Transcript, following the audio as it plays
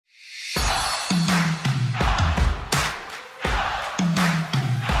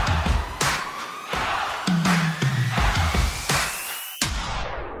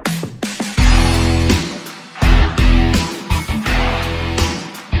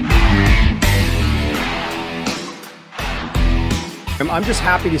I'm just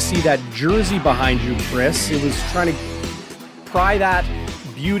happy to see that jersey behind you, Chris. It was trying to pry that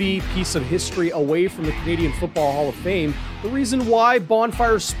beauty piece of history away from the Canadian Football Hall of Fame. The reason why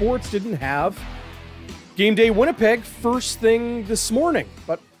Bonfire Sports didn't have Game Day Winnipeg first thing this morning.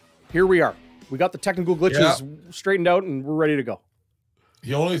 But here we are. We got the technical glitches straightened out, and we're ready to go.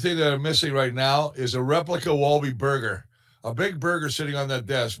 The only thing that I'm missing right now is a replica Walby burger. A big burger sitting on that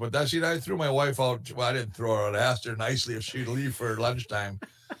desk. But that's, I threw my wife out. Well, I didn't throw her out. I asked her nicely if she'd leave for lunchtime.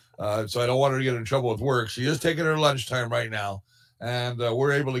 So I don't want her to get in trouble with work. She is taking her lunchtime right now. And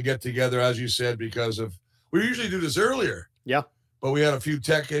we're able to get together, as you said, because of, we usually do this earlier. Yeah. But we had a few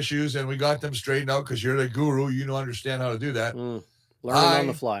tech issues, and we got them straightened out because you're the guru. You understand how to do that. Learning on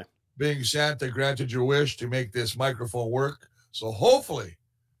the fly. Being Santa, granted your wish to make this microphone work. So hopefully,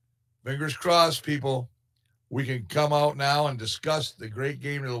 fingers crossed, people, we can come out now and discuss the great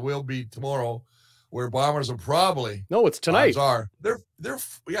game that will be tomorrow, where Bombers will probably. No, it's tonight. They're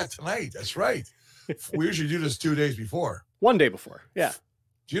tonight. That's right. We usually do this 2 days before. 1 day before. Yeah.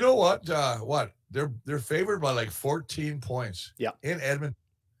 Do you know what? They're favored by like 14 points. Yeah. In Edmonton.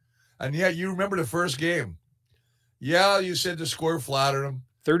 And yet you remember the first game. Yeah, you said the score flattered them.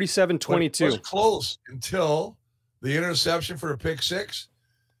 37-22. It was close until the interception for a pick six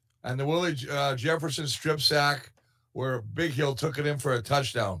and the Willie Jefferson strip sack where Big Hill took it in for a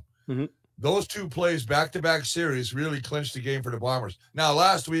touchdown. Mm-hmm. Those two plays, back-to-back series, really clinched the game for the Bombers. Now,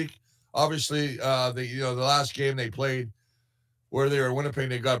 last week, obviously, the last game they played where they were in Winnipeg,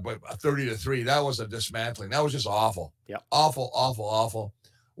 they got 30-3. That was a dismantling. That was just awful. Yeah. Awful, awful, awful.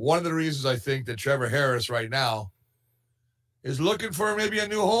 One of the reasons I think that Trevor Harris right now is looking for maybe a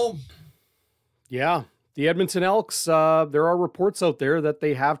new home. Yeah. The Edmonton Elks, there are reports out there that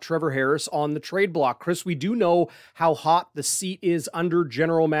they have Trevor Harris on the trade block. Chris, we do know how hot the seat is under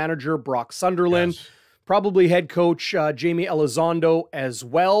general manager Brock Sunderland, yes. Probably head coach Jamie Elizondo as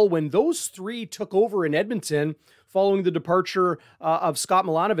well. When those three took over in Edmonton, following the departure of Scott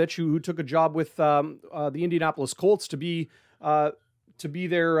Milanovich, who took a job with the Indianapolis Colts to be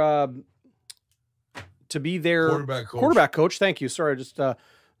their quarterback coach. Thank you. Sorry, I just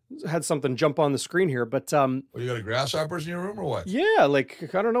had something jump on the screen here, but you got a grasshoppers in your room or what? Yeah,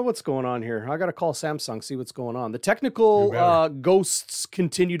 I don't know what's going on here. I got to call Samsung, see what's going on. The technical ghosts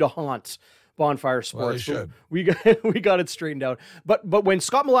continue to haunt Bonfire Sports. Well, we got it straightened out. But when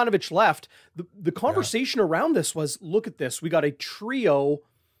Scott Milanovich left, the conversation around this was, look at this. We got a trio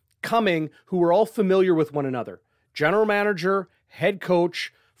coming who are all familiar with one another. General manager, head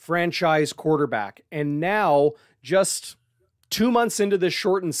coach, franchise quarterback. And now, just 2 months into this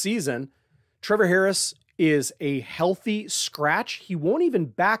shortened season, Trevor Harris is a healthy scratch. He won't even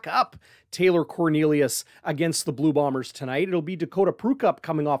back up Taylor Cornelius against the Blue Bombers tonight. It'll be Dakota Prukup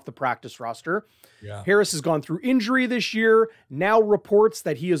coming off the practice roster. Yeah. Harris has gone through injury this year. Now reports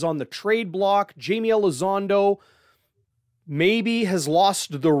that he is on the trade block. Jamie Elizondo maybe has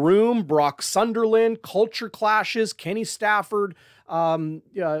lost the room. Brock Sunderland, culture clashes, Kenny Stafford,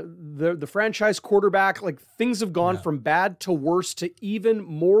 the franchise quarterback, like things have gone from bad to worse to even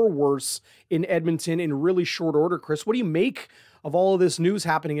more worse in Edmonton in really short order. Chris, what do you make of all of this news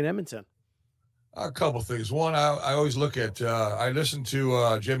happening in Edmonton? A couple things. One, I always look at, I listened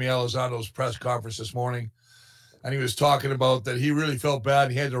to Jimmy Elizondo's press conference this morning, and he was talking about that he really felt bad.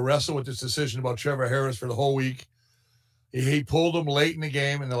 And he had to wrestle with this decision about Trevor Harris for the whole week. He pulled him late in the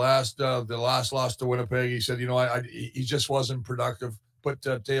game in the last loss to Winnipeg. He said, he just wasn't productive. Put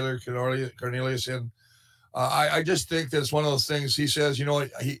Taylor Cornelius in. I just think that it's one of those things. He says,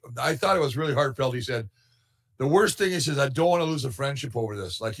 I thought it was really heartfelt. He said, the worst thing is I don't want to lose a friendship over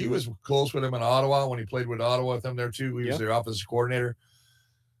this. Like he was close with him in Ottawa when he played with Ottawa with them there too. He was their offensive coordinator.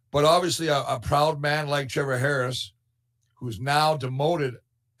 But obviously a proud man like Trevor Harris, who's now demoted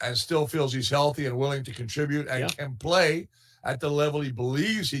and still feels he's healthy and willing to contribute and can play at the level he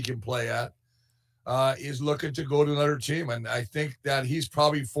believes he can play at, is looking to go to another team. And I think that he's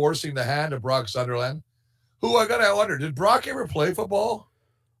probably forcing the hand of Brock Sunderland, who I got to wonder, did Brock ever play football?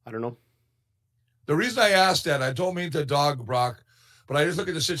 I don't know. The reason I asked that, I don't mean to dog Brock, but I just look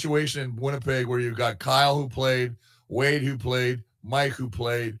at the situation in Winnipeg where you've got Kyle who played, Wade who played, Mike who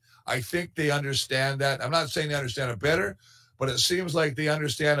played. I think they understand that. I'm not saying they understand it better, but it seems like they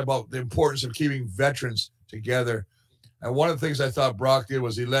understand about the importance of keeping veterans together. And one of the things I thought Brock did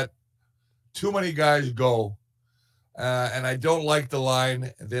was he let too many guys go. And I don't like the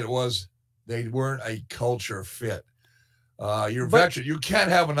line that they weren't a culture fit. Veteran. You can't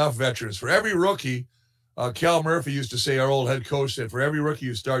have enough veterans. For every rookie, Cal Murphy used to say, our old head coach said, for every rookie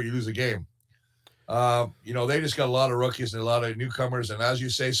you start, you lose a game. They just got a lot of rookies and a lot of newcomers. And as you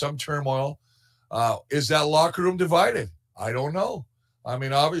say, some turmoil. Is that locker room divided? I don't know. I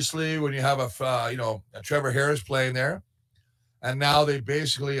mean, obviously, when you have a Trevor Harris playing there, and now they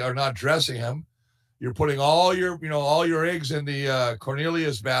basically are not dressing him, you're putting all your eggs in the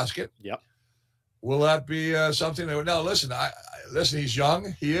Cornelius basket. Yep. Will that be something that? Now, listen, listen. He's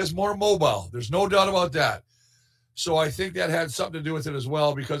young. He is more mobile. There's no doubt about that. So I think that had something to do with it as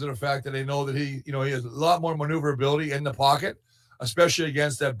well, because of the fact that they know that he has a lot more maneuverability in the pocket, especially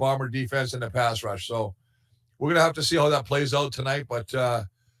against that Bomber defense and the pass rush. So we're going to have to see how that plays out tonight. But,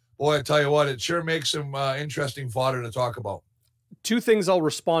 boy, I tell you what, it sure makes some interesting fodder to talk about. Two things I'll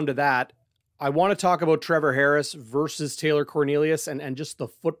respond to that. I want to talk about Trevor Harris versus Taylor Cornelius and just the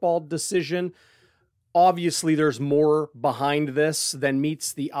football decision. Obviously, there's more behind this than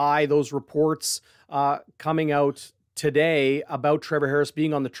meets the eye. Those reports coming out today about Trevor Harris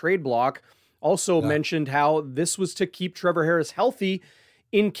being on the trade block also mentioned how this was to keep Trevor Harris healthy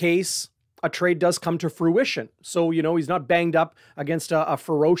in case a trade does come to fruition. So, he's not banged up against a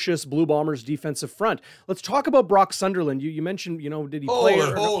ferocious Blue Bombers defensive front. Let's talk about Brock Sunderland. You mentioned, did he play?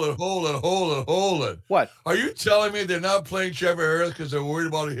 Hold it. What? Are you telling me they're not playing Trevor Harris because they're worried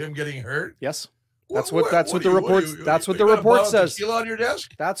about him getting hurt? Yes. That's what the report says. Still on your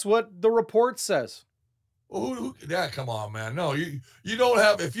desk? That's what the report says. Well, come on, man. No, you don't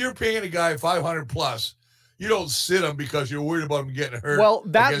have. If you're paying a guy $500 plus, you don't sit him because you're worried about him getting hurt. Well,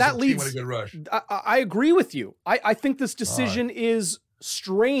 that leads. A good rush. I agree with you. I think this decision is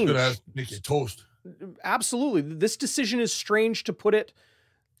strange. Good ass Nicky Toast. Absolutely, this decision is strange, to put it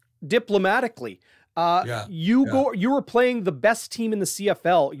diplomatically. You were playing the best team in the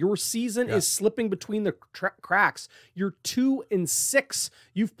CFL. Your season is slipping between the cracks. You're 2-6.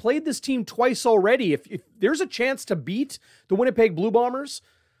 You've played this team twice already. If there's a chance to beat the Winnipeg Blue Bombers,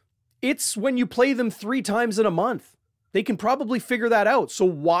 it's when you play them 3 times in a month. They can probably figure that out. So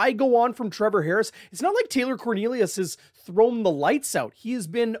why go on from Trevor Harris? It's not like Taylor Cornelius has thrown the lights out. He has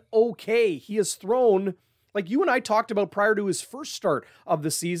been okay. He has thrown, like you and I talked about prior to his first start of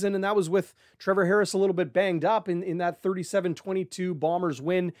the season, and that was with Trevor Harris a little bit banged up in that 37-22 Bombers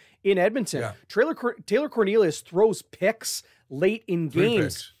win in Edmonton. Yeah. Taylor Cornelius throws picks late in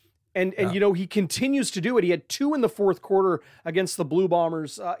games. And he continues to do it. He had 2 in the fourth quarter against the Blue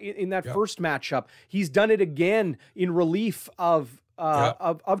Bombers in that first matchup. He's done it again in relief of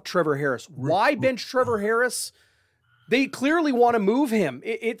Trevor Harris. Why bench Trevor Harris? They clearly want to move him.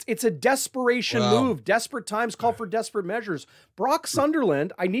 It's a desperation move. Desperate times call for desperate measures. Brock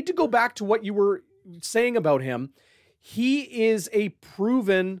Sunderland, I need to go back to what you were saying about him. He is a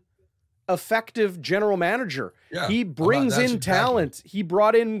proven effective general manager. Yeah, he brings in talent. He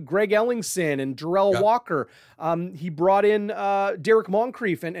brought in Greg Ellingson and Darrell Walker. He brought in Derek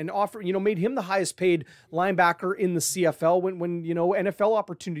Moncrief and offered, made him the highest paid linebacker in the CFL when NFL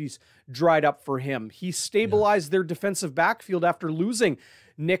opportunities dried up for him. He stabilized their defensive backfield after losing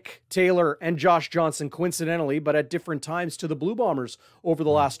Nick Taylor and Josh Johnson, coincidentally, but at different times, to the Blue Bombers over the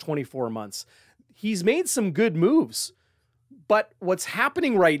last 24 months. He's made some good moves. But what's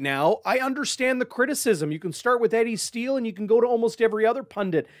happening right now, I understand the criticism. You can start with Eddie Steele and you can go to almost every other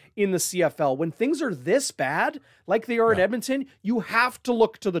pundit in the CFL. When things are this bad, like they are in Edmonton, you have to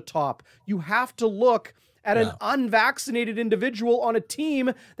look to the top. You have to look at an unvaccinated individual on a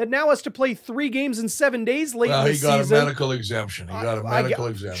team that now has to play 3 games in 7 days late in the season. He got a medical exemption.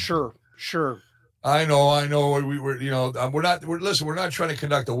 exemption. Sure. I know. We're not trying to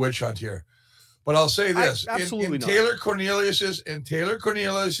conduct a witch hunt here. But I'll say this: in Taylor Cornelius's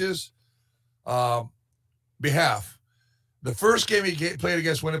behalf, the first game he played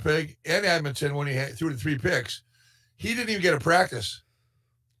against Winnipeg and Edmonton, when he threw the 3 picks, he didn't even get a practice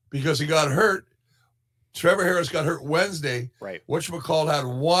because he got hurt. Trevor Harris got hurt Wednesday. Right. Whatchamacallit had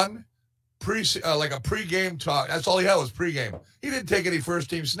one pregame talk. That's all he had was pregame. He didn't take any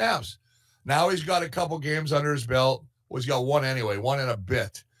first team snaps. Now he's got a couple games under his belt. Well, he's got one anyway, one and a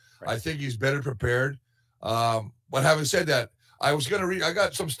bit. I think he's better prepared. But having said that, I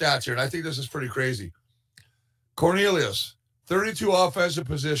got some stats here, and I think this is pretty crazy. Cornelius, 32 offensive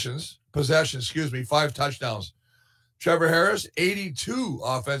possessions, 5 touchdowns. Trevor Harris, 82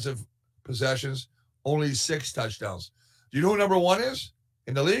 offensive possessions, only 6 touchdowns. Do you know who number 1 is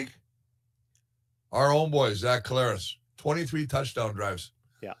in the league? Our own boy, Zach Collaros, 23 touchdown drives.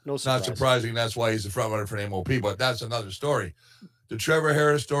 Yeah, no surprise. Not surprising. That's why he's the front runner for an MOP, but that's another story. The Trevor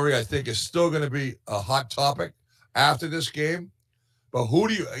Harris story, I think, is still going to be a hot topic after this game. But who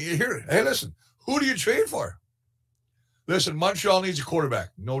do you hear it? Hey, listen, who do you trade for? Listen, Montreal needs a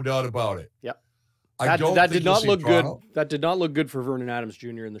quarterback, no doubt about it. Yep. That did not look good. That did not look good for Vernon Adams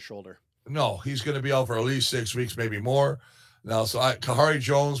Jr. in the shoulder. No, he's going to be out for at least 6 weeks, maybe more. Now, Kahari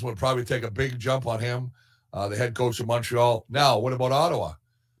Jones would probably take a big jump on him. the head coach of Montreal. Now, what about Ottawa?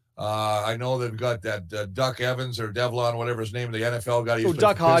 I know they've got that Duck Evans or Devlon, whatever his name, the NFL guy. Oh,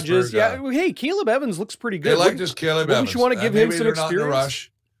 Duck Hodges. Yeah. Hey, Caleb Evans looks pretty good. They like this Caleb Evans. Wouldn't you want to give him some experience? Not in a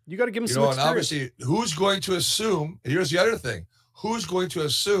rush. You got to give him some experience. And obviously, who's going to assume? Here's the other thing: who's going to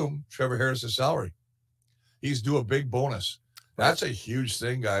assume Trevor Harris's salary? He's due a big bonus. That's a huge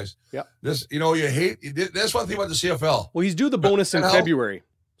thing, guys. Yeah. This, you hate. That's one thing about the CFL. Well, he's due the bonus in February.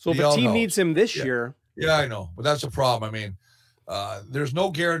 So if a team needs him this year. Yeah, I know, but that's a problem. I mean, there's no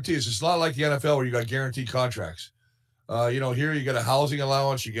guarantees. It's not like the NFL where you got guaranteed contracts. Here you get a housing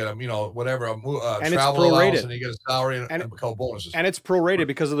allowance, you get a, whatever, a travel allowance, and you get a salary and a couple bonuses. And it's prorated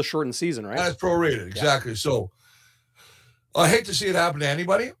because of the shortened season, right? And it's prorated, exactly. Yeah. So I hate to see it happen to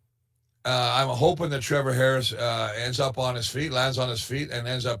anybody. I'm hoping that Trevor Harris ends up on his feet, lands on his feet, and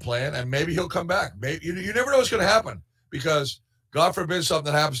ends up playing, and maybe he'll come back. Maybe you never know what's going to happen, because God forbid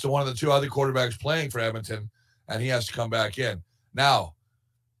something happens to one of the two other quarterbacks playing for Edmonton, and he has to come back in. Now,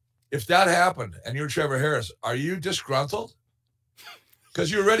 if that happened and you're Trevor Harris, are you disgruntled?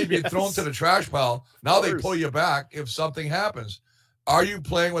 Because you're already being thrown to the trash pile. Now they pull you back if something happens. Are you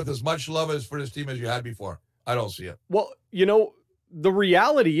playing with as much love for this team as you had before? I don't see it. Well, the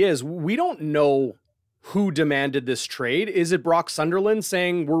reality is we don't know who demanded this trade. Is it Brock Sunderland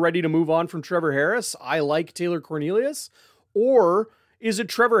saying we're ready to move on from Trevor Harris? I like Taylor Cornelius. Or is it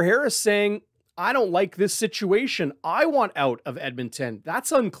Trevor Harris saying, I don't like this situation, I want out of Edmonton?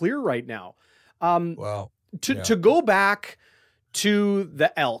 That's unclear right now. To go back to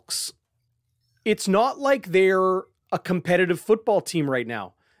the Elks, it's not like they're a competitive football team right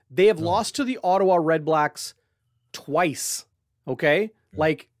now. They have lost to the Ottawa Redblacks twice. Okay. Yeah.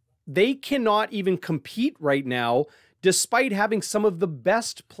 Like, they cannot even compete right now, despite having some of the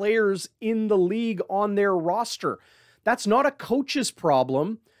best players in the league on their roster. That's not a coach's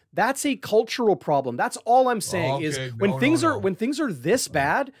problem. That's a cultural problem. That's all I'm saying. When things are this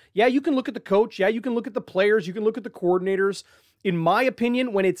bad, yeah, you can look at the coach. Yeah, you can look at the players. You can look at the coordinators. In my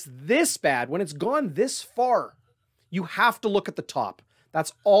opinion, when it's this bad, when it's gone this far, you have to look at the top.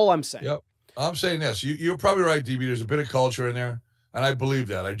 That's all I'm saying. Yep. I'm saying this. You're probably right, DB. There's a bit of culture in there. And I believe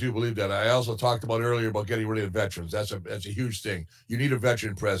that. I do believe that. I also talked about earlier about getting rid of veterans. That's a huge thing. You need a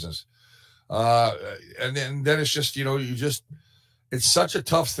veteran presence. And then it's just, it's such a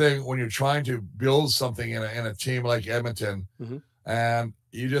tough thing when you're trying to build something in a team like Edmonton, and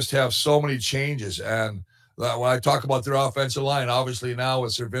you just have so many changes. And when I talk about their offensive line, obviously now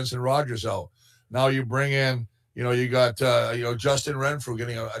with Sir Vincent Rogers out, now you bring in, you got, Justin Renfrew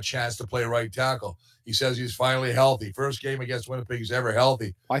getting a chance to play right tackle. He says he's finally healthy. First game against Winnipeg he's ever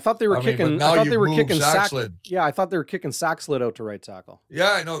healthy. I thought they were kicking. I thought they were kicking Saxlid. Yeah, I thought they were kicking Saxlid out to right tackle.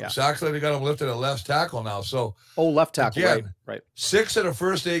 Yeah, I know. Yeah. Saxlid, they got him lifted at left tackle now. So left tackle. Again, right. 6 of the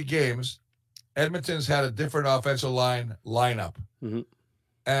first 8 games, Edmonton's had a different offensive lineup,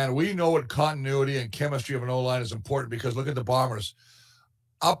 and we know what continuity and chemistry of an O-line is important, because look at the Bombers.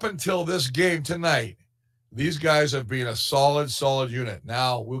 Up until this game tonight, these guys have been a solid unit.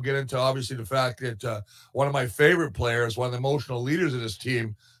 Now, we'll get into, obviously, the fact that one of my favorite players, one of the emotional leaders of this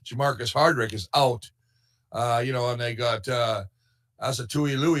team, Jamarcus Hardrick, is out. And they got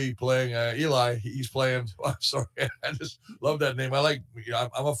Asatui Louis playing Eli. He's playing. I'm sorry. I just love that name. I'm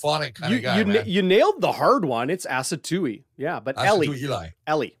a phonic kind of guy, man. You nailed the hard one. It's Asatui. Yeah, but Asatui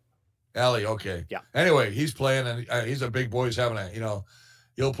Ellie. Ellie, okay. Yeah. Anyway, he's playing, and he's a big boy. He's having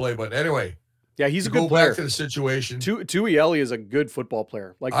he'll play. But anyway. Yeah, he's a good player. Back to the situation. Tui Ellie is a good football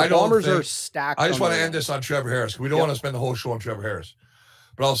player. Like, the Bombers are stacked. I just want to end this on Trevor Harris. We don't want to spend the whole show on Trevor Harris.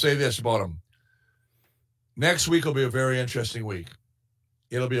 But I'll say this about him. Next week will be a very interesting week.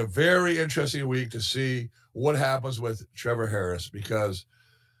 It'll be a very interesting week to see what happens with Trevor Harris, because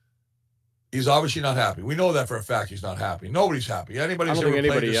he's obviously not happy. We know that for a fact. He's not happy. Nobody's happy. Anybody's ever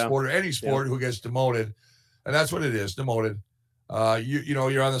played this sport, or any sport, who gets demoted, and that's what it is, demoted.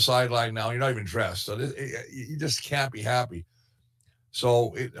 You're on the sideline now. You're not even dressed, so you just can't be happy.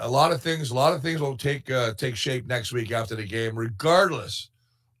 So a lot of things will take shape next week after the game, regardless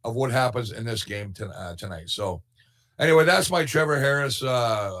of what happens in this game tonight. So anyway, that's my Trevor Harris.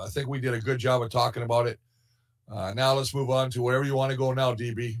 I think we did a good job of talking about it. Now let's move on to wherever you want to go now,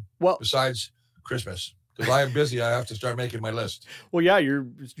 DB. Well, besides Christmas, because I am busy. I have to start making my list. Well, yeah, you're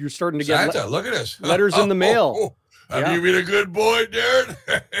starting to get Santa. Look at this. Letters in the mail. Have you been a good boy, Darrin?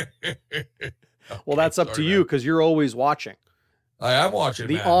 Well, that's up to you, because you're always watching. I am watching.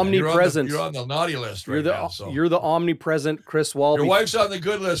 The omnipresent. You're on the naughty list right now. So. You're the omnipresent Chris Walby. Your wife's on the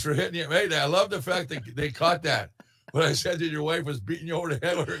good list for hitting you. Mate, I love the fact that they caught that. When I said that your wife was beating you over the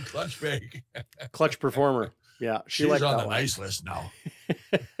head with her clutch bag. Clutch performer. Yeah, she's on the nice list now.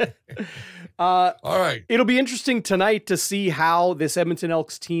 All right. It'll be interesting tonight to see how this Edmonton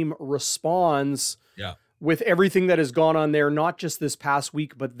Elks team responds with everything that has gone on there, not just this past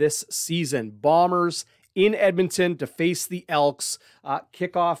week, but this season. Bombers in Edmonton to face the Elks.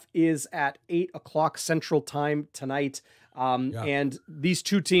 Kickoff is at 8 o'clock Central Time tonight. And these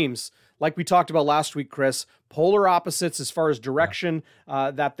two teams, like we talked about last week, Chris, polar opposites as far as direction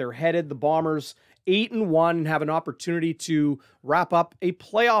that they're headed. The Bombers 8-1 and have an opportunity to wrap up a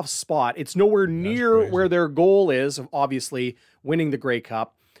playoff spot. It's nowhere near where their goal is, of obviously winning the Grey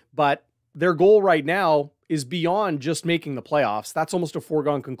Cup, but their goal right now is beyond just making the playoffs. That's almost a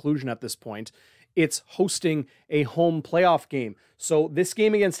foregone conclusion at this point. It's hosting a home playoff game. So this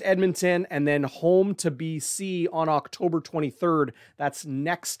game against Edmonton and then home to BC on October 23rd. That's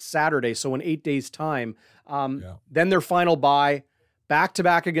next Saturday. So in 8 days time, then their final bye,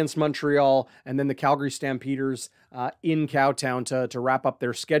 back-to-back against Montreal, and then the Calgary Stampeders in Cowtown to wrap up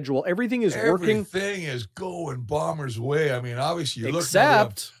their schedule. Everything is working. Everything is going Bombers' way. I mean, obviously, you look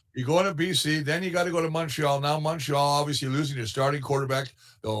you're going to BC, then you got to go to Montreal. Now Montreal obviously losing their starting quarterback.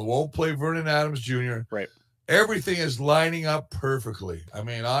 They won't play Vernon Adams Jr. Right. Everything is lining up perfectly. I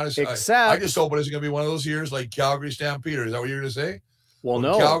mean, honestly, I just hope it isn't going to be one of those years like Calgary Stampeders. Is that what you're going to say? Well,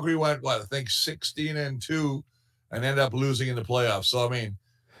 no. Calgary went, I think 16-2 and ended up losing in the playoffs. So, I mean,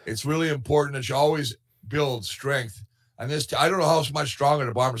 it's really important that you always build strength. And I don't know how much stronger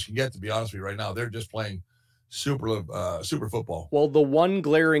the Bombers can get, to be honest with you right now. They're just playing super football. Well, the one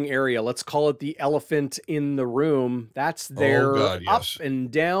glaring area, let's call it the elephant in the room, that's their up and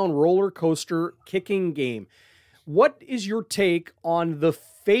down roller coaster kicking game. What is your take on the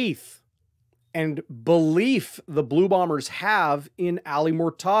faith and belief the Blue Bombers have in Ali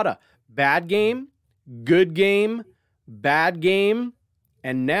Mourtada? Bad game, good game, bad game,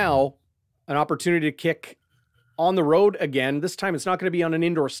 and now an opportunity to kick on the road again. This time it's not going to be on an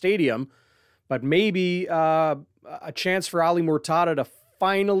indoor stadium, but maybe a chance for Ali Mourtada to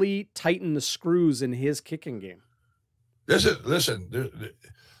finally tighten the screws in his kicking game. Listen,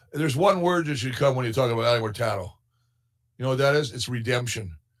 there's one word that should come when you talk about Ali Mourtada. You know what that is? It's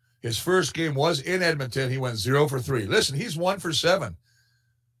redemption. His first game was in Edmonton. He went 0 for 3. Listen, he's 1 for 7.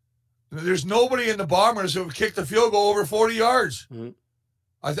 There's nobody in the Bombers who have kicked a field goal over 40 yards.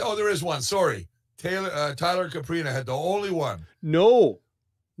 Mm-hmm. There is one. Sorry. Tyler Caprina had the only one. No.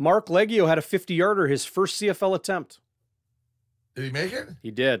 Mark Leggio had a 50-yarder, his first CFL attempt. Did he make it?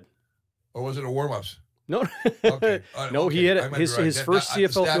 He did. Or was it a warm-ups? No. Okay. No, he hit it. His first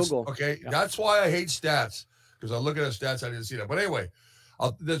CFL field goal. Okay, that's why I hate stats, because I look at the stats, I didn't see that. But anyway,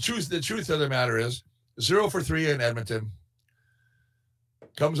 the truth of the matter is 0 for 3 in Edmonton.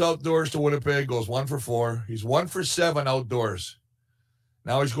 Comes outdoors to Winnipeg, goes 1 for 4. He's 1 for 7 outdoors.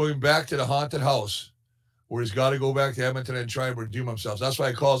 Now he's going back to the haunted house, where he's got to go back to Edmonton and try and redeem himself. That's why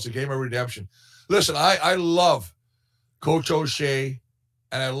I call it the game of redemption. Listen, I love Coach O'Shea,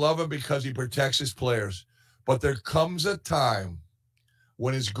 and I love him because he protects his players. But there comes a time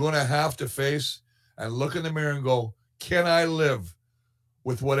when he's going to have to face and look in the mirror and go, can I live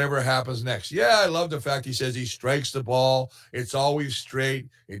with whatever happens next? Yeah, I love the fact he says he strikes the ball. It's always straight.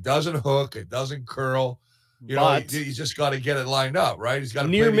 It doesn't hook. It doesn't curl. You know, he's just got to get it lined up, right? He's got to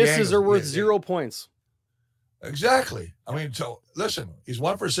near misses are worth 0 points. Exactly. I mean, so listen, he's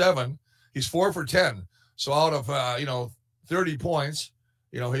 1 for 7. He's 4 for 10. So out of, 30 points,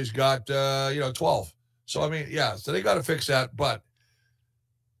 he's got, 12. So, I mean, so they got to fix that. But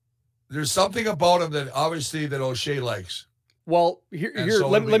there's something about him that obviously that O'Shea likes. Well,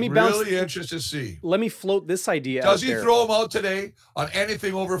 let me bounce. Really interested to see. Let me float this idea. Does he throw him out today on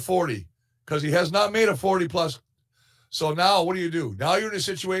anything over 40? Because he has not made a 40 plus. So now what do? Now you're in a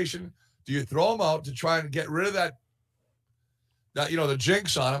situation. Do you throw him out to try and get rid of that the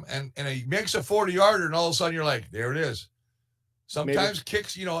jinx on him, and he makes a 40-yarder, and all of a sudden you're like, there it is. Sometimes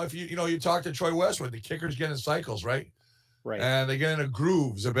kicks, if you talk to Troy Westwood, the kickers get in cycles, right? Right. And they get in a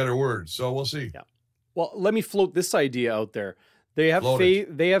groove is a better word. So we'll see. Yeah. Well, let me float this idea out there. They have faith.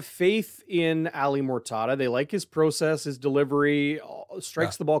 They have faith in Ali Mourtada. They like his process, his delivery,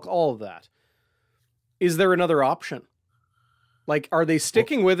 strikes the ball, all of that. Is there another option? Like, are they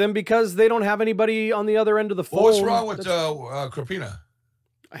sticking with him because they don't have anybody on the other end of the phone? What's wrong with Krapina?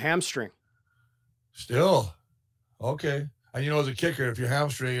 A hamstring. Still. Okay. And as a kicker, if you're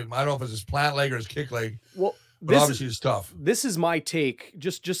hamstring, I don't know if it's his plant leg or his kick leg. Well, but obviously it's tough. This is my take,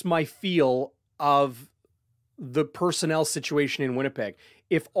 just my feel of the personnel situation in Winnipeg.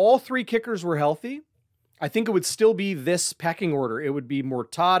 If all 3 kickers were healthy, I think it would still be this pecking order. It would be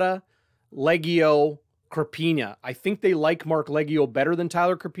Mourtada, Leggio, Crapina. I think they like Mark Leggio better than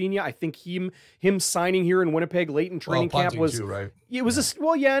Tyler Crapina. I think him signing here in Winnipeg late in training camp was too, right? It was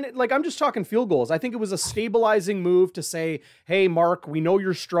and like I'm just talking field goals. I think it was a stabilizing move to say, "Hey, Mark, we know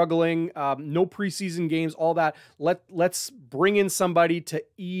you're struggling. No preseason games, all that. Let's bring in somebody to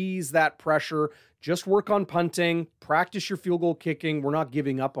ease that pressure. Just work on punting, practice your field goal kicking. We're not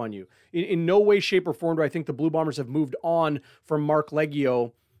giving up on you." In no way, shape, or form do I think the Blue Bombers have moved on from Mark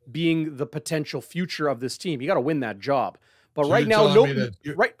Leggio being the potential future of this team. You got to win that job. But So right you're now, telling me that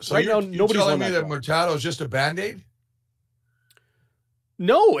nobody's telling won me that that job. Mourtada is just a Band-Aid?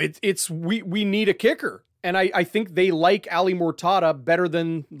 No, it's we need a kicker. And I think they like Ali Mourtada better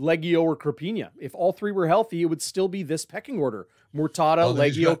than Leggio or Crapina. If all three were healthy, it would still be this pecking order. Mourtada,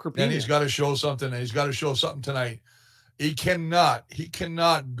 Leggio, Crapina. And he's got to show something. He's got to show something tonight. He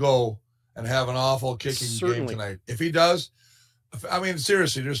cannot go and have an awful kicking game tonight. If he does, I mean,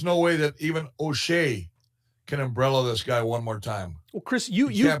 seriously, there's no way that even O'Shea can umbrella this guy one more time. Well, Chris, you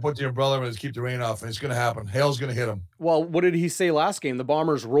can't put the umbrella and keep the rain off, and it's going to happen. Hail's going to hit him. Well, what did he say last game? The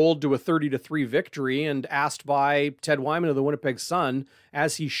Bombers rolled to a 30-3 victory, and asked by Ted Wyman of the Winnipeg Sun,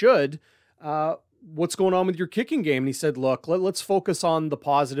 as he should, what's going on with your kicking game? And he said, look, let's focus on the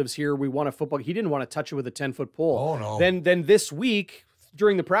positives here. We want a football. He didn't want to touch it with a 10-foot pole. Oh, no. Then this week,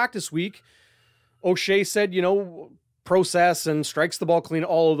 during the practice week, O'Shea said, process and strikes the ball clean,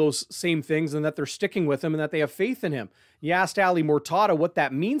 all of those same things, and that they're sticking with him and that they have faith in him. You asked Ali Mourtada what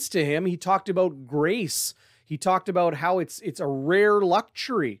that means to him. He talked about grace. He talked about how it's a rare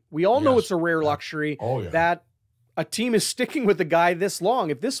luxury. We all know it's a rare luxury that a team is sticking with the guy this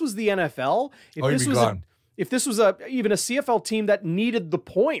long. If this was the NFL, if this was even a CFL team that needed the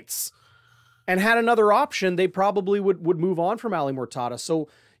points and had another option, they probably would move on from Ali Mourtada. So,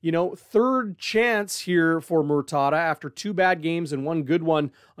 third chance here for Mourtada after 2 bad games and 1 good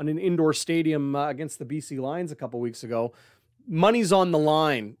one on an indoor stadium against the BC Lions a couple weeks ago. Money's on the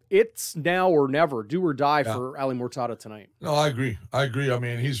line. It's now or never, do or die for Ali Mourtada tonight. No, I agree. I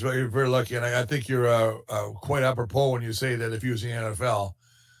mean, he's very, very lucky. And I think you're quite apropos when you say that if he was in the NFL,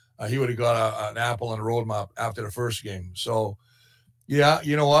 he would have got an apple and a roadmap after the first game. So, yeah,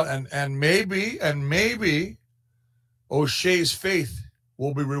 you know what? And maybe O'Shea's faith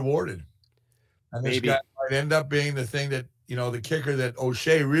will be rewarded. And this guy might end up being the thing that, the kicker that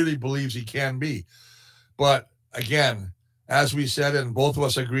O'Shea really believes he can be. But again, as we said, and both of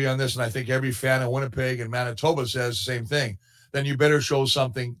us agree on this, and I think every fan of Winnipeg and Manitoba says the same thing, then you better show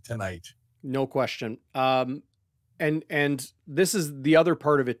something tonight. No question. And this is the other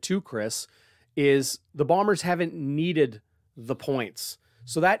part of it too, Chris, is the Bombers haven't needed the points.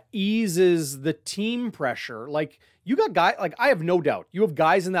 So that eases the team pressure. Like, you got guys, like, I have no doubt you have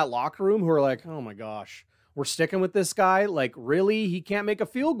guys in that locker room who are like, oh my gosh, we're sticking with this guy. Like, really? He can't make a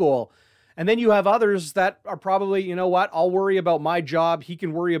field goal. And then you have others that are probably, you know what, I'll worry about my job. He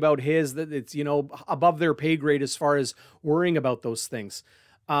can worry about his, that it's, above their pay grade as far as worrying about those things.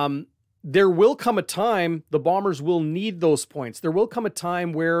 There will come a time the Bombers will need those points. There will come a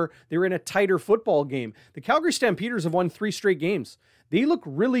time where they're in a tighter football game. The Calgary Stampeders have won 3 straight games. They look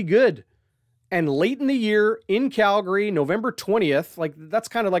really good. And late in the year in Calgary, November 20th, like, that's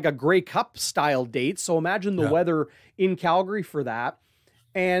kind of like a Grey Cup style date. So imagine the weather in Calgary for that.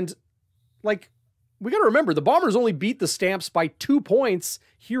 And like, we got to remember, the Bombers only beat the Stamps by 2 points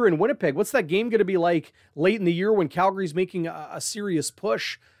here in Winnipeg. What's that game going to be like late in the year when Calgary's making a serious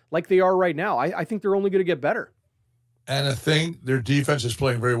push like they are right now? I think they're only going to get better. And the thing, their defense is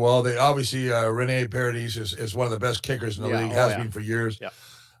playing very well. They obviously, Rene Paradis is one of the best kickers in the league, has been for years. Yeah.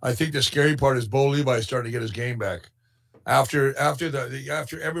 I think the scary part is Bo Levi starting to get his game back. After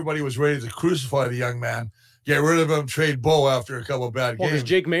everybody was ready to crucify the young man, get rid of him, trade Bo after a couple of bad games. Because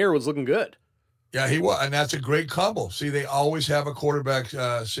Jake Mayer was looking good. Yeah, he was, and that's a great combo. See, they always have a quarterback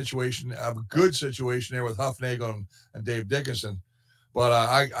situation, a good situation there with Huffnagel and Dave Dickinson. But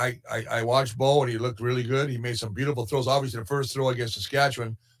I watched Bo, and he looked really good. He made some beautiful throws. Obviously, the first throw against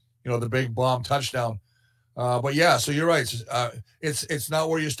Saskatchewan, the big bomb touchdown. But yeah, so you're right. It's not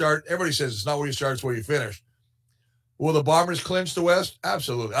where you start. Everybody says it's not where you start, it's where you finish. Will the Bombers clinch the West?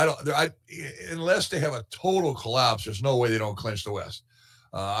 Absolutely. Unless they have a total collapse, there's no way they don't clinch the West.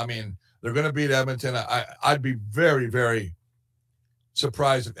 I mean, they're going to beat Edmonton. I'd be very, very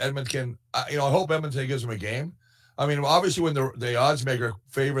surprised if Edmonton. I hope Edmonton gives them a game. I mean, obviously, when the odds maker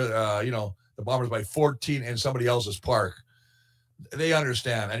favor, the Bombers by 14 in somebody else's park, they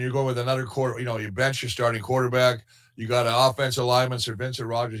understand. And you're going with another quarter. You bench your starting quarterback. You got an offensive lineman, Sir Vincent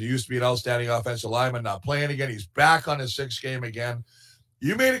Rogers. He used to be an outstanding offensive lineman, not playing again. He's back on his 6th game again.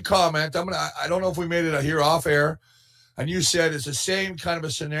 You made a comment. I don't know if we made it here off air, and you said it's the same kind of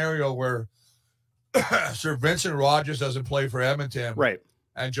a scenario where Sir Vincent Rogers doesn't play for Edmonton. Right.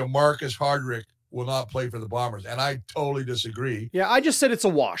 And Jamarcus Hardrick will not play for the Bombers. And I totally disagree. Yeah, I just said it's a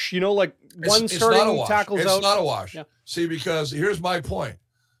wash. Like one starting tackles out. It's not a wash. Yeah. See, because here's my point.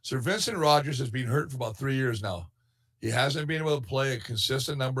 Sir Vincent Rogers has been hurt for about 3 years now. He hasn't been able to play a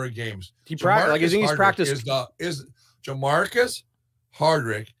consistent number of games. He's practiced. Jamarcus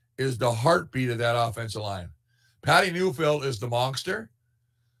Hardrick is the heartbeat of that offensive line. Patty Neufeld is the monster.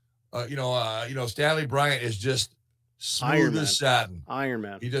 Stanley Bryant is just smooth as satin. Iron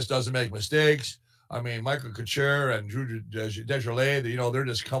Man. He just doesn't make mistakes. I mean, Michael Couture and Drew Desjardins, they're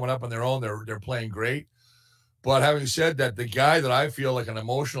just coming up on their own. They're playing great. But having said that, the guy that I feel like an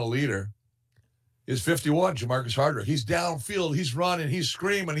emotional leader is 51, Jamarcus Hardrick. He's downfield. He's running. He's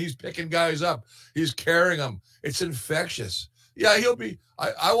screaming. He's picking guys up. He's carrying them. It's infectious. Yeah, he'll be.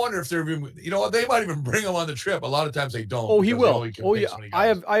 I wonder if they're even, they might even bring him on the trip. A lot of times they don't. Oh, he will. Oh, yeah. I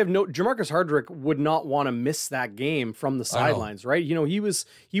have Jamarcus Hardrick would not want to miss that game from the sidelines, right? He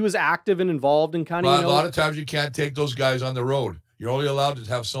was active and involved and kind of. A lot of times you can't take those guys on the road. You're only allowed to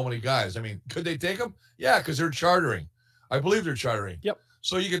have so many guys. I mean, could they take them? Yeah, because they're chartering. I believe they're chartering. Yep.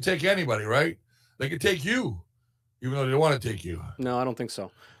 So you can take anybody, right? They could take you, even though they don't want to take you. No, I don't think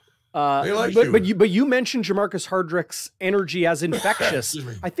so. They like you. But you mentioned Jamarcus Hardrick's energy as infectious.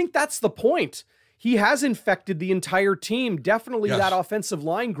 I think that's the point. He has infected the entire team, definitely that offensive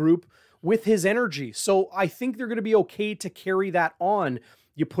line group, with his energy. So I think they're going to be okay to carry that on.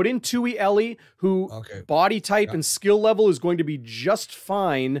 You put in Tui Ellie, who body type and skill level is going to be just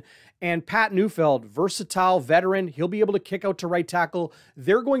fine. And Pat Neufeld, versatile veteran, he'll be able to kick out to right tackle.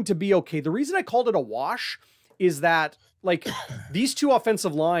 They're going to be okay. The reason I called it a wash is that these two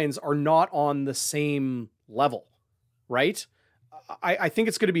offensive lines are not on the same level, right? I think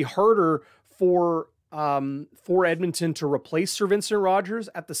it's going to be harder for Edmonton to replace Sir Vincent Rogers.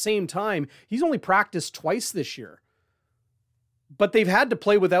 At the same time, he's only practiced twice this year, but they've had to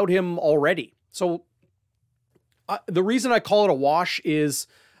play without him already. So the reason I call it a wash is,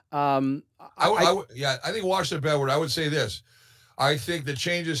 I think wash is a bad word. I would say this. I think the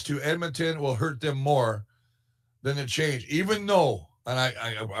changes to Edmonton will hurt them more than the change, even though, and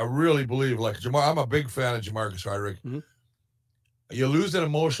I really believe, I'm a big fan of Jamarcus Hardrick. Mm-hmm. You lose that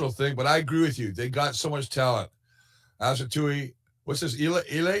emotional thing, but I agree with you. They got so much talent. Azatui, what's this?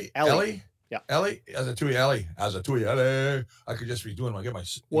 Ellie? Yeah. Ellie? Azatui Ellie. I could just be doing my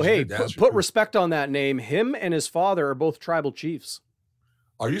Well, hey, put respect on that name. Him and his father are both tribal chiefs.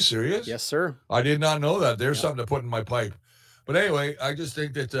 Are you serious? Yes, sir. I did not know that. There's something to put in my pipe. But anyway, I just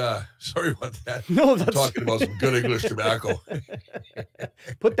think that, sorry about that. No, that's I'm talking about some good English tobacco.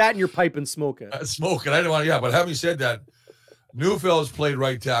 Put that in your pipe and smoke it. Smoke it. I didn't want to, but having said that, Neufeld's played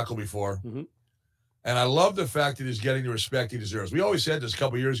right tackle before. Mm-hmm. And I love the fact that he's getting the respect he deserves. We always said this a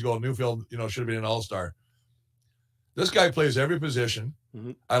couple of years ago, Neufeld, should have been an all-star. This guy plays every position.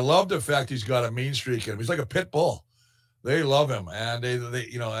 Mm-hmm. I love the fact he's got a mean streak in him. He's like a pit bull. They love him, and they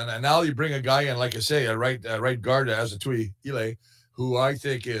and now you bring a guy in, like I say, a right guard as a Tui Ile, who I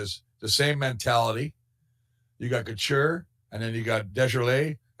think is the same mentality. You got Couture, and then you got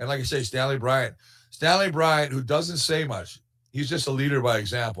Desjardins, and like I say, Stanley Bryant. Stanley Bryant, who doesn't say much, he's just a leader by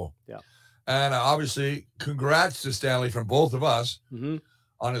example. Yeah. And obviously, congrats to Stanley from both of us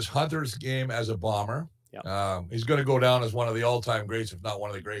on his Hunter's game as a Bomber. Yeah. He's going to go down as one of the all-time greats, if not one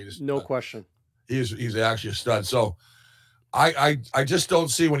of the greatest. No question. He's actually a stud. So. I just don't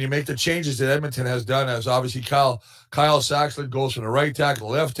see when you make the changes that Edmonton has done, as obviously Kyle Saxland goes from the right tackle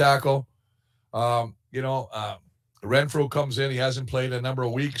to left tackle. Renfro comes in. He hasn't played in a number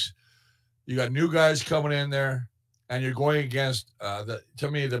of weeks. You got new guys coming in there, and you're going against, to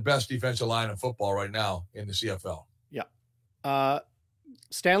me, the best defensive line in football right now in the CFL. Yeah.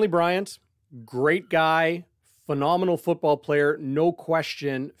 Stanley Bryant, great guy, phenomenal football player, no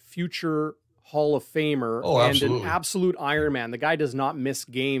question, future Hall of Famer and an absolute Iron Man. The guy does not miss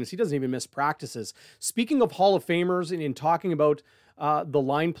games. He doesn't even miss practices. Speaking of Hall of Famers and in talking about the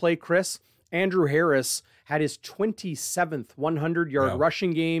line play, Chris, Andrew Harris had his 27th 100-yard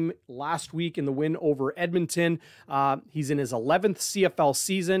rushing game last week in the win over Edmonton. He's in his 11th CFL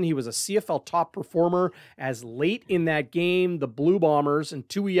season. He was a CFL top performer as late in that game, the Blue Bombers, and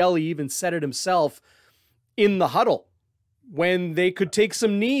Tui Ellie even said it himself, in the huddle, when they could take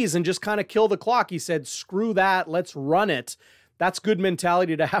some knees and just kind of kill the clock, he said, screw that, let's run it. That's good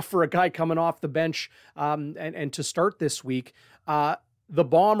mentality to have for a guy coming off the bench and to start this week. The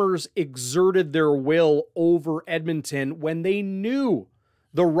Bombers exerted their will over Edmonton when they knew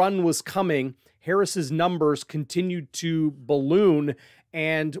the run was coming. Harris's numbers continued to balloon,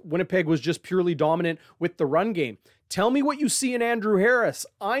 and Winnipeg was just purely dominant with the run game. Tell me what you see in Andrew Harris.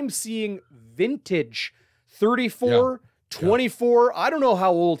 I'm seeing vintage 34, 24. I don't know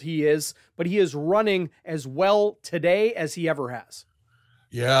how old he is, but he is running as well today as he ever has.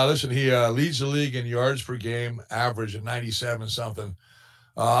 Yeah, listen, he leads the league in yards per game, average at 97 something.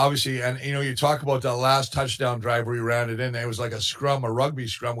 Obviously, and you talk about that last touchdown drive where he ran it in. It was like a rugby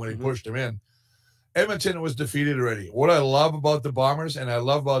scrum when he pushed him in. Edmonton was defeated already. What I love about the Bombers, and I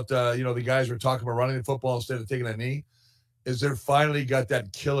love about the guys who are talking about running the football instead of taking a knee, is they're finally got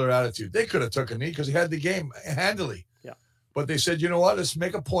that killer attitude. They could have took a knee because he had the game handily. Yeah. But they said, you know what? Let's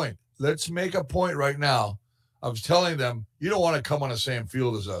make a point. Let's make a point right now. I was telling them, you don't want to come on the same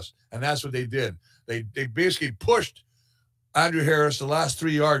field as us. And that's what they did. They basically pushed Andrew Harris the last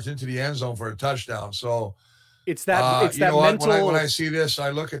 3 yards into the end zone for a touchdown. So it's that mental. When I see this,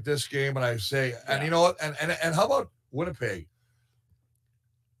 I look at this game and I say, and you know what? And how about Winnipeg?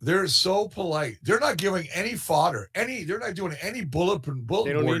 They're so polite. They're not giving any fodder. They're not doing any bulletin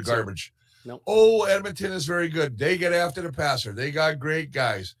board garbage. Nope. Oh, Edmonton is very good. They get after the passer. They got great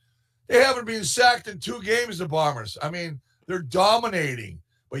guys. They haven't been sacked in 2 games, the Bombers. I mean, they're dominating,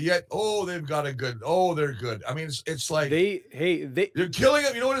 but yet, they've got they're good. I mean, it's like they're killing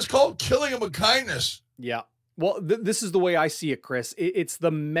them. You know what it's called? Killing them with kindness. Yeah. Well, this is the way I see it, Chris. It's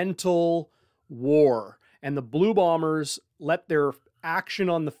the mental war, and the Blue Bombers let their action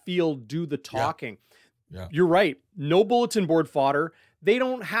on the field do the talking. Yeah. You're right. No bulletin board fodder. They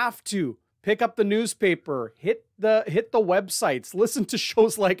don't have to pick up the newspaper, hit the websites, listen to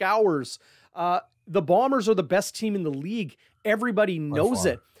shows like ours. The Bombers are the best team in the league. Everybody knows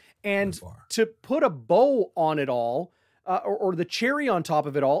it. And to put a bow on it all, or the cherry on top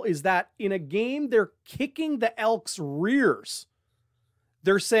of it all, is that in a game they're kicking the Elks' rears.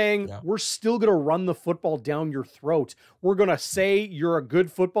 They're saying, we're still going to run the football down your throat. We're going to say you're a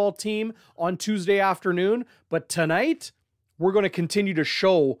good football team on Tuesday afternoon, but tonight we're going to continue to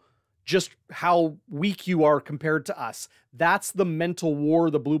show just how weak you are compared to us. That's the mental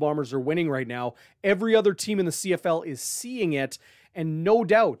war the Blue Bombers are winning right now. Every other team in the CFL is seeing it, and no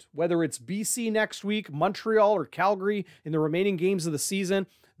doubt, whether it's BC next week, Montreal, or Calgary in the remaining games of the season,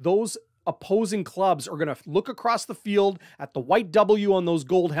 those opposing clubs are going to look across the field at the white W on those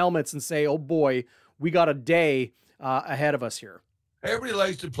gold helmets and say, oh boy, we got a day ahead of us here. Everybody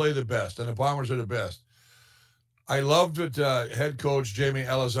likes to play the best, and the Bombers are the best. I loved what head coach Jamie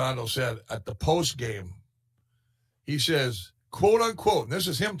Elizondo said at the post game. He says, quote unquote, and this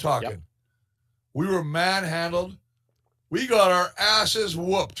is him talking, we were manhandled. We got our asses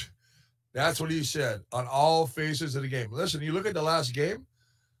whooped. That's what he said on all phases of the game. Listen, you look at the last game,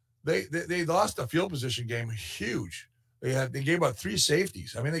 they lost the field position game huge. They gave up 3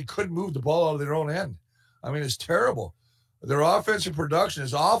 safeties. I mean, they couldn't move the ball out of their own end. I mean, it's terrible. Their offensive production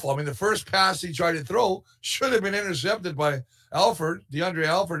is awful. I mean, the first pass he tried to throw should have been intercepted by Alford. DeAndre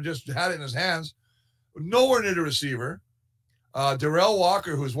Alford just had it in his hands. Nowhere near the receiver. Darrell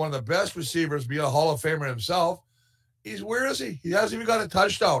Walker, who's one of the best receivers, be a Hall of Famer himself. Where is he? He hasn't even got a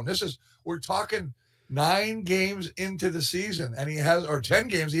touchdown. We're talking 9 games into the season, and 10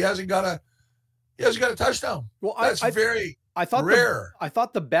 games. He hasn't got a touchdown. Well, that's very rare. I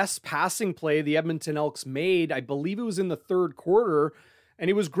thought the best passing play the Edmonton Elks made, I believe it was in the 3rd quarter, and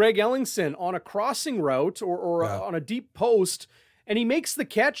it was Greg Ellingson on a crossing route or on a deep post, and he makes the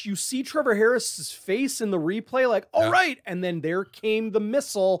catch. You see Trevor Harris's face in the replay, like, all right. And then there came the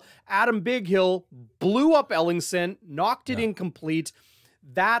missile. Adam Bighill blew up Ellingson, knocked it incomplete.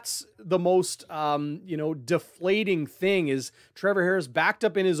 That's the most, deflating thing is Trevor Harris backed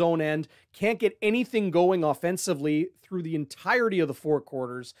up in his own end, can't get anything going offensively through the entirety of the 4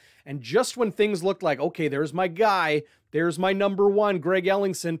 quarters. And just when things looked like, okay, there's my guy, there's my number 1, Greg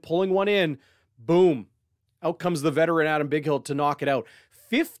Ellingson pulling one in, boom, out comes the veteran Adam Bighill to knock it out.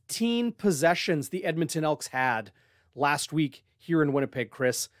 15 possessions the Edmonton Elks had last week here in Winnipeg,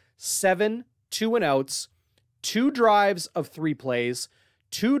 Chris. 7 2-and-outs, 2 drives of 3 plays,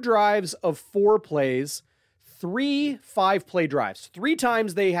 2 drives of 4 plays, 3 5-play drives. 3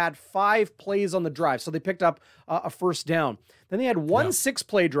 times they had 5 plays on the drive, so they picked up a first down. Then they had 1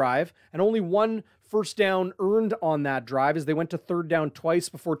 6-play drive and only 1 first down earned on that drive as they went to 3rd down twice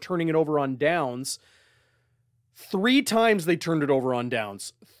before turning it over on downs. 3 times they turned it over on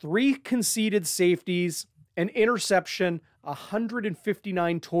downs. 3 conceded safeties, an interception,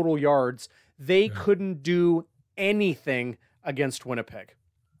 159 total yards. They couldn't do anything against Winnipeg.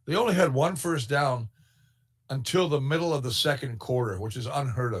 They only had 1 first down until the middle of the 2nd quarter, which is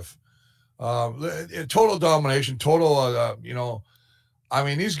unheard of. Total domination, I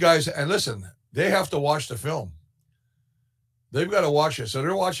mean, these guys, and listen, they have to watch the film. They've got to watch it. So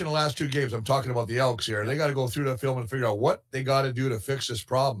they're watching the last 2 games. I'm talking about the Elks here. They got to go through that film and figure out what they got to do to fix this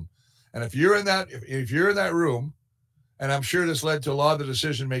problem. And if you're in that, if you're in that room, and I'm sure this led to a lot of the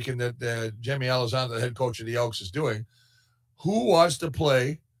decision making that Jimmy Elizondo, the head coach of the Elks, is doing. Who wants to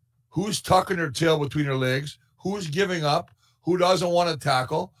play? Who's tucking their tail between their legs? Who's giving up? Who doesn't want to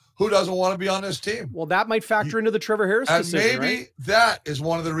tackle? Who doesn't want to be on this team? Well, that might factor into the Trevor Harris decision, maybe right? That is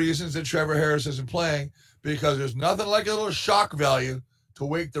one of the reasons that Trevor Harris isn't playing, because there's nothing like a little shock value to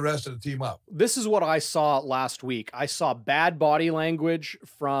wake the rest of the team up. This is what I saw last week. I saw bad body language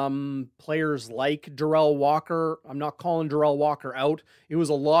from players like Darrell Walker. I'm not calling Darrell Walker out. It was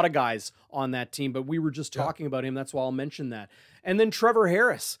a lot of guys on that team, but we were just talking about him. That's why I'll mention that. And then Trevor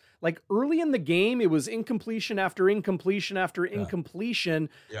Harris, like early in the game, it was incompletion after incompletion after incompletion.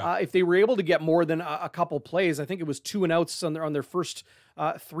 If they were able to get more than a couple plays, I think it was 2 and outs on their first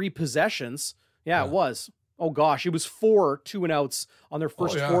 3 possessions. Yeah, it was. Oh gosh, it was 4 2 and outs on their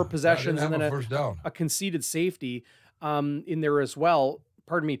first 4 possessions, and then a conceded safety in there as well.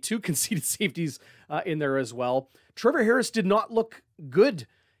 Pardon me, 2 conceded safeties in there as well. Trevor Harris did not look good.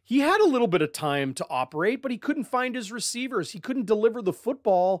 He had a little bit of time to operate, but he couldn't find his receivers. He couldn't deliver the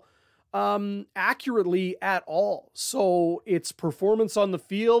football accurately at all. So it's performance on the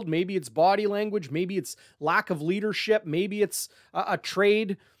field. Maybe it's body language. Maybe it's lack of leadership. Maybe it's a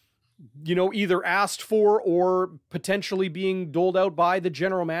trade, you know, either asked for or potentially being doled out by the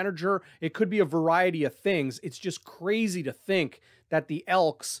general manager. It could be a variety of things. It's just crazy to think that the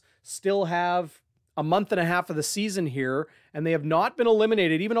Elks still have a month and a half of the season here, and they have not been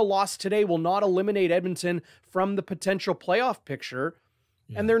eliminated. Even a loss today will not eliminate Edmonton from the potential playoff picture.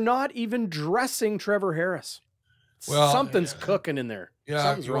 And they're not even dressing Trevor Harris. Well, something's cooking in there. Yeah,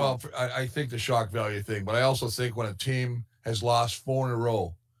 something's well, wrong. I think the shock value thing, but I also think when a team has lost 4 in a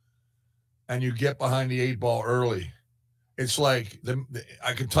row and you get behind the 8 ball early, it's like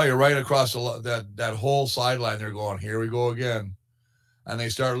I can tell you right across that whole sideline, they're going, here we go again. And they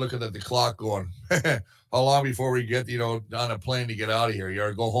start looking at the clock going, how long before we get, on a plane to get out of here?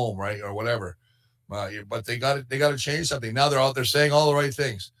 Or go home, right? Or whatever. But they got to change something. Now they're out there saying all the right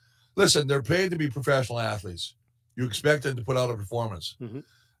things. Listen, they're paid to be professional athletes. You expect them to put out a performance. Mm-hmm.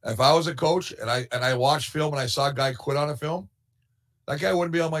 If I was a coach and I watched film and I saw a guy quit on a film, that guy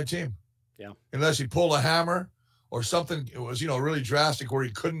wouldn't be on my team. Yeah. Unless he pulled a hammer or something, it was, really drastic where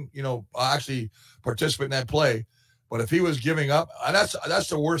he couldn't, actually participate in that play. But if he was giving up, that's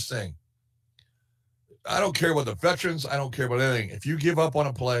the worst thing. I don't care about the veterans. I don't care about anything. If you give up on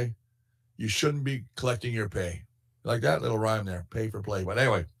a play, you shouldn't be collecting your pay. Like that little rhyme there, pay for play. But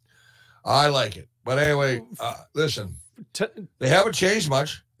anyway, I like it. But anyway, listen, they haven't changed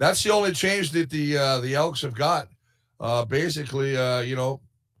much. That's the only change that the Elks have got. Basically,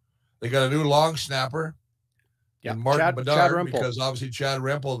 they got a new long snapper. Yeah, Martin Bedard, because obviously Chad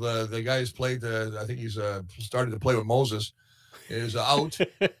Rempel, the guy who's played, I think he's started to play with Moses, is out.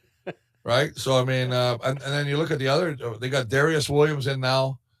 Right? So, I mean, and then you look at the other, they got Darius Williams in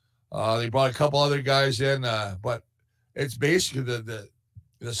now. They brought a couple other guys in, but it's basically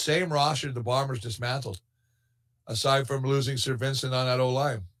the same roster the Bombers dismantled, aside from losing Sir Vincent on that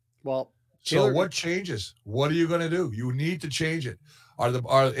O-line. Well, so what changes? What are you going to do? You need to change it.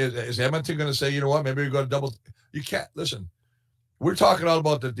 Is Edmonton going to say, you know what, maybe we're going to double? You can't. Listen, we're talking all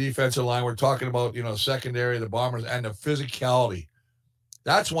about the defensive line. We're talking about, secondary, the Bombers, and the physicality.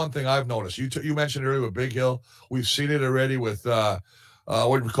 That's one thing I've noticed. You mentioned earlier with Big Hill. We've seen it already with what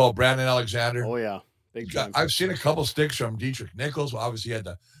do we call Brandon Alexander? Oh yeah, big time. I've seen a couple sticks from Dietrich Nichols. Obviously, he had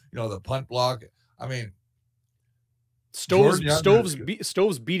the punt block. I mean,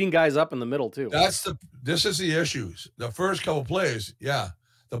 Stove's beating guys up in the middle too. This is the issues. The first couple plays,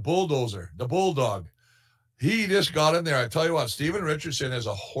 the bulldozer, the bulldog. He just got in there. I tell you what, Steven Richardson is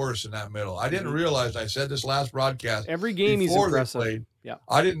a horse in that middle. I didn't realize. I said this last broadcast. Every game he's impressive. Played,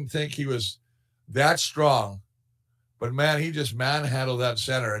 I didn't think he was that strong. But, man, he just manhandled that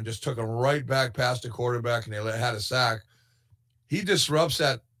center and just took him right back past the quarterback, and they had a sack. He disrupts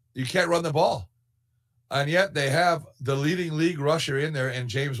that. You can't run the ball. And yet they have the leading league rusher in there in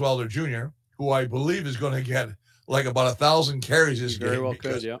James Wilder Jr., who I believe is going to get like about 1,000 carries this game. Very well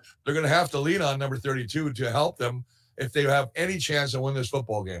could, yeah. They're going to have to lean on number 32 to help them if they have any chance to win this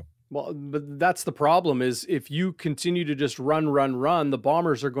football game. Well, but that's the problem is if you continue to just run, the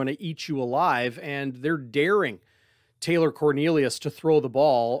Bombers are going to eat you alive, and they're daring Taylor Cornelius to throw the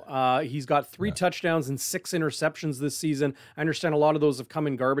ball. He's got 3 touchdowns and 6 interceptions this season. I understand a lot of those have come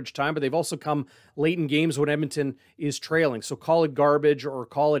in garbage time, but they've also come late in games when Edmonton is trailing. So call it garbage or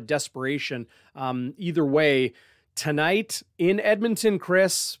call it desperation. Either way, tonight in Edmonton,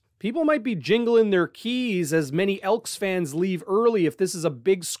 Chris, People might be jingling their keys as many Elks fans leave early if this is a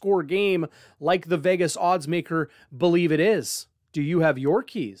big score game like the Vegas odds maker believe it is. Do you have your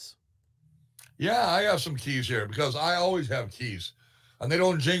keys? Yeah, I have some keys here because I always have keys and they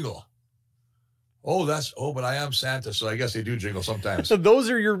don't jingle. But I am Santa, so I guess they do jingle sometimes. So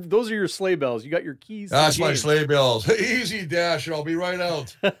those are your sleigh bells. You got your keys. That's my sleigh bells. Easy, Dasher. I'll be right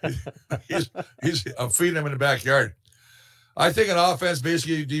out. I'm feeding him in the backyard. I think an offense,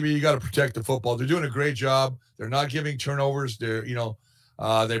 basically, DB, you got to protect the football. They're doing a great job. They're not giving turnovers. They're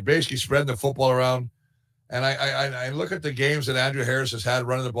basically spreading the football around. And I look at the games that Andrew Harris has had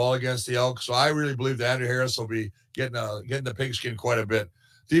running the ball against the Elks. So I really believe that Andrew Harris will be getting the pigskin quite a bit.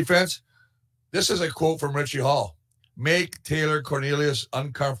 Defense. This is a quote from Richie Hall. Make Taylor Cornelius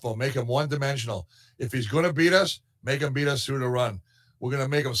uncomfortable. Make him one-dimensional. If he's going to beat us, make him beat us through the run. We're going to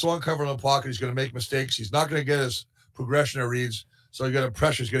make him so uncomfortable in the pocket, he's going to make mistakes. He's not going to get his progression of reads, so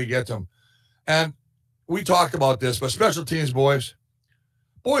pressure's going to get to him. And we talked about this, but special teams, boys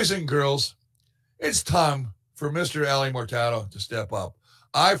and girls, it's time for Mr. Ali Mourtada to step up.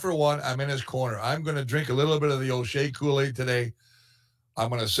 I, for one, I'm in his corner. I'm going to drink a little bit of the O'Shea Kool-Aid today. I'm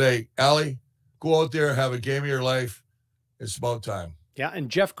going to say, Ali, go out there, have a game of your life. It's about time. Yeah, and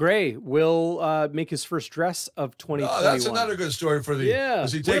Jeff Gray will make his first dress of 2021. Oh, that's another good story for the. Yeah,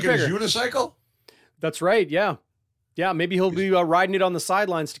 is he taking his unicycle? That's right. Yeah, maybe he'll be riding it on the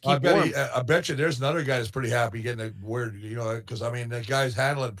sidelines to keep warm. I bet you there's another guy that's pretty happy getting a word. Because I mean the guy's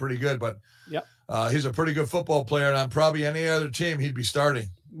handling it pretty good. But he's a pretty good football player, and on probably any other team he'd be starting.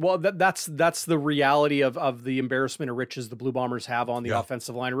 Well, that's the reality of the embarrassment of riches the Blue Bombers have on the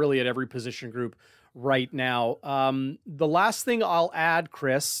offensive line, really at every position group right now. The last thing I'll add,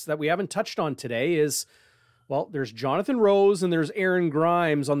 Chris, that we haven't touched on today is, well, there's Jonathan Rose and there's Aaron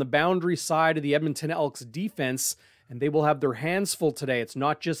Grimes on the boundary side of the Edmonton Elks defense, and they will have their hands full today. It's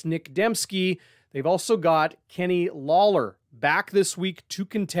not just Nick Dembski. They've also got Kenny Lawler back this week to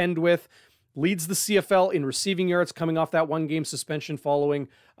contend with. Leads the CFL in receiving yards, coming off that one-game suspension following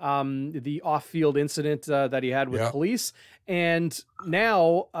the off-field incident that he had with police. And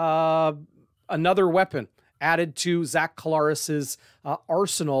now another weapon added to Zach Collaros'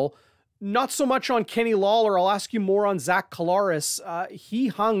 arsenal. Not so much on Kenny Lawler. I'll ask you more on Zach Collaros. He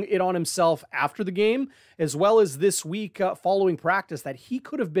hung it on himself after the game, as well as this week following practice, that he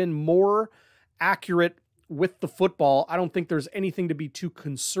could have been more accurate with the football. I don't think there's anything to be too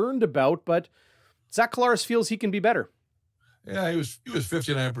concerned about, but Zach Collaros feels he can be better. Yeah, he was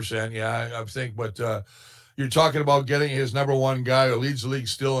 59%. Yeah, I think, but you're talking about getting his number one guy who leads the league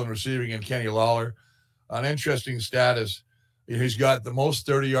still in receiving in Kenny Lawler. An interesting stat is he's got the most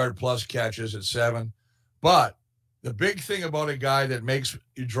 30-yard plus catches at 7. But the big thing about a guy that makes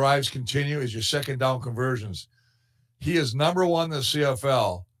your drives continue is your second down conversions. He is number one in the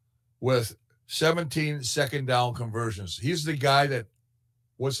CFL with 17 second down conversions. He's the guy that,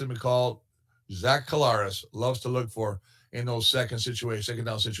 Zach Collaros loves to look for in those second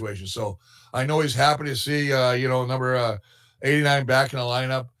down situations. So I know he's happy to see, number 89 back in the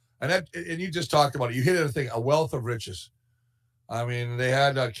lineup. And you just talked about it. You hit a wealth of riches. I mean, they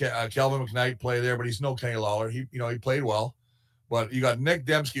had Calvin McKnight play there, but he's no Kenny Lawler. He played well. But you got Nick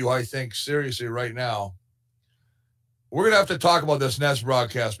Dembski, who I think seriously right now, we're going to have to talk about this next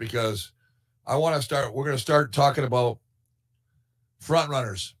broadcast because we're going to start talking about front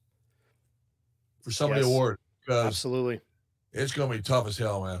runners for some of the awards. Absolutely. It's going to be tough as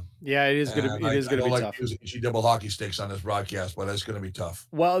hell, man. Yeah, it is going to be tough. Using double hockey sticks on this broadcast, but it's going to be tough.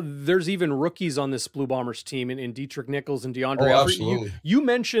 Well, there's even rookies on this Blue Bombers team in Dietrich Nichols and DeAndre. Oh, absolutely. You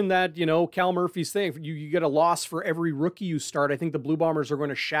mentioned that, Cal Murphy's thing. You get a loss for every rookie you start. I think the Blue Bombers are going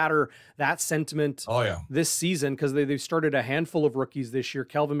to shatter that sentiment this season because they've started a handful of rookies this year,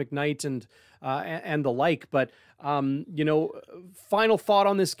 Calvin McKnight and the like. But, final thought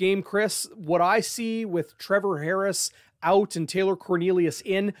on this game, Chris, what I see with Trevor Harris out and Taylor Cornelius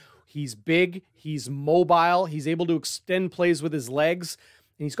in, he's big, he's mobile, he's able to extend plays with his legs,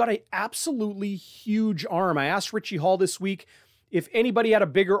 and he's got an absolutely huge arm. I asked Richie Hall this week if anybody had a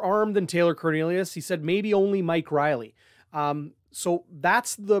bigger arm than Taylor Cornelius. He said maybe only Mike Riley. So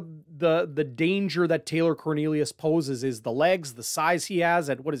that's the danger that Taylor Cornelius poses, is the legs, the size he has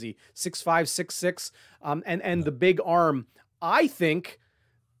at, 6'5", 6'6", and the big arm. I think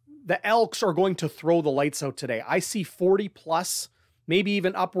the Elks are going to throw the lights out today. I see 40 plus, maybe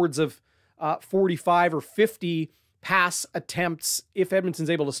even upwards of 45 or 50 pass attempts. If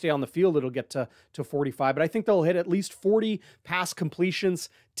Edmonton's able to stay on the field, it'll get to 45. But I think they'll hit at least 40 pass completions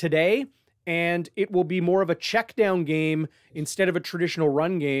today, and it will be more of a check down game instead of a traditional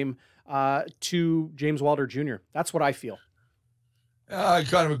run game to James Wilder Jr. That's what I feel. I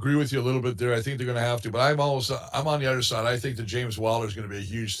kind of agree with you a little bit there. I think they're going to have to, but I'm on the other side. I think the James Lawler is going to be a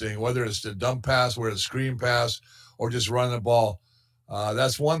huge thing, whether it's the dump pass, whether it's screen pass, or just running the ball.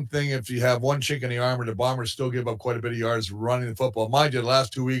 That's one thing. If you have one chink in the armor, the Bombers still give up quite a bit of yards running the football. Mind you, the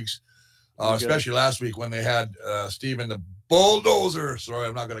last 2 weeks, especially last week when they had Steven the Bulldozer. Sorry,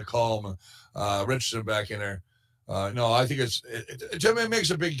 I'm not going to call him Richardson back in there. No, I think it makes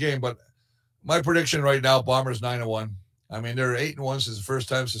a big game, but my prediction right now, Bombers 9-1. I mean, they're 8-1 since the first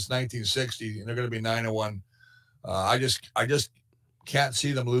time since 1960, and they're going to be 9-1. I just can't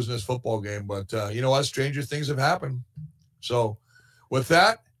see them losing this football game. But you know what? Stranger things have happened. So, with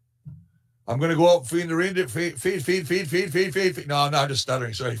that, I'm going to go out feed the reindeer. Feed. No, I'm not just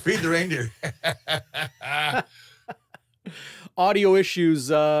stuttering. Sorry, feed the reindeer. Audio issues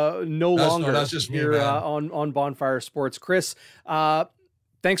no longer that's just me, here on Bonfire Sports. Chris,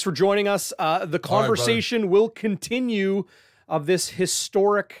 thanks for joining us. The conversation will continue of this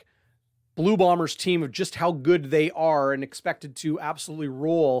historic Blue Bombers team of just how good they are and expected to absolutely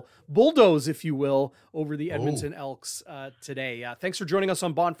bulldoze, if you will, over the Edmonton Elks today. Thanks for joining us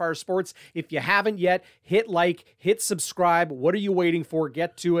on Bonfire Sports. If you haven't yet, hit like, hit subscribe. What are you waiting for?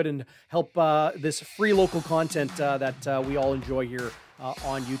 Get to it and help this free local content that we all enjoy here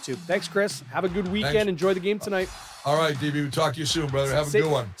on YouTube. Thanks, Chris. Have a good weekend. Thanks. Enjoy the game tonight. All right, DB. We'll talk to you soon, brother. Have a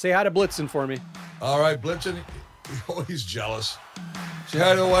good one. Say hi to Blitzen for me. All right, Blitzen. Oh, he's jealous. Say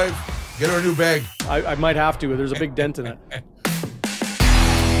hi to the wife. Get her a new bag. I might have to. There's a big dent in it.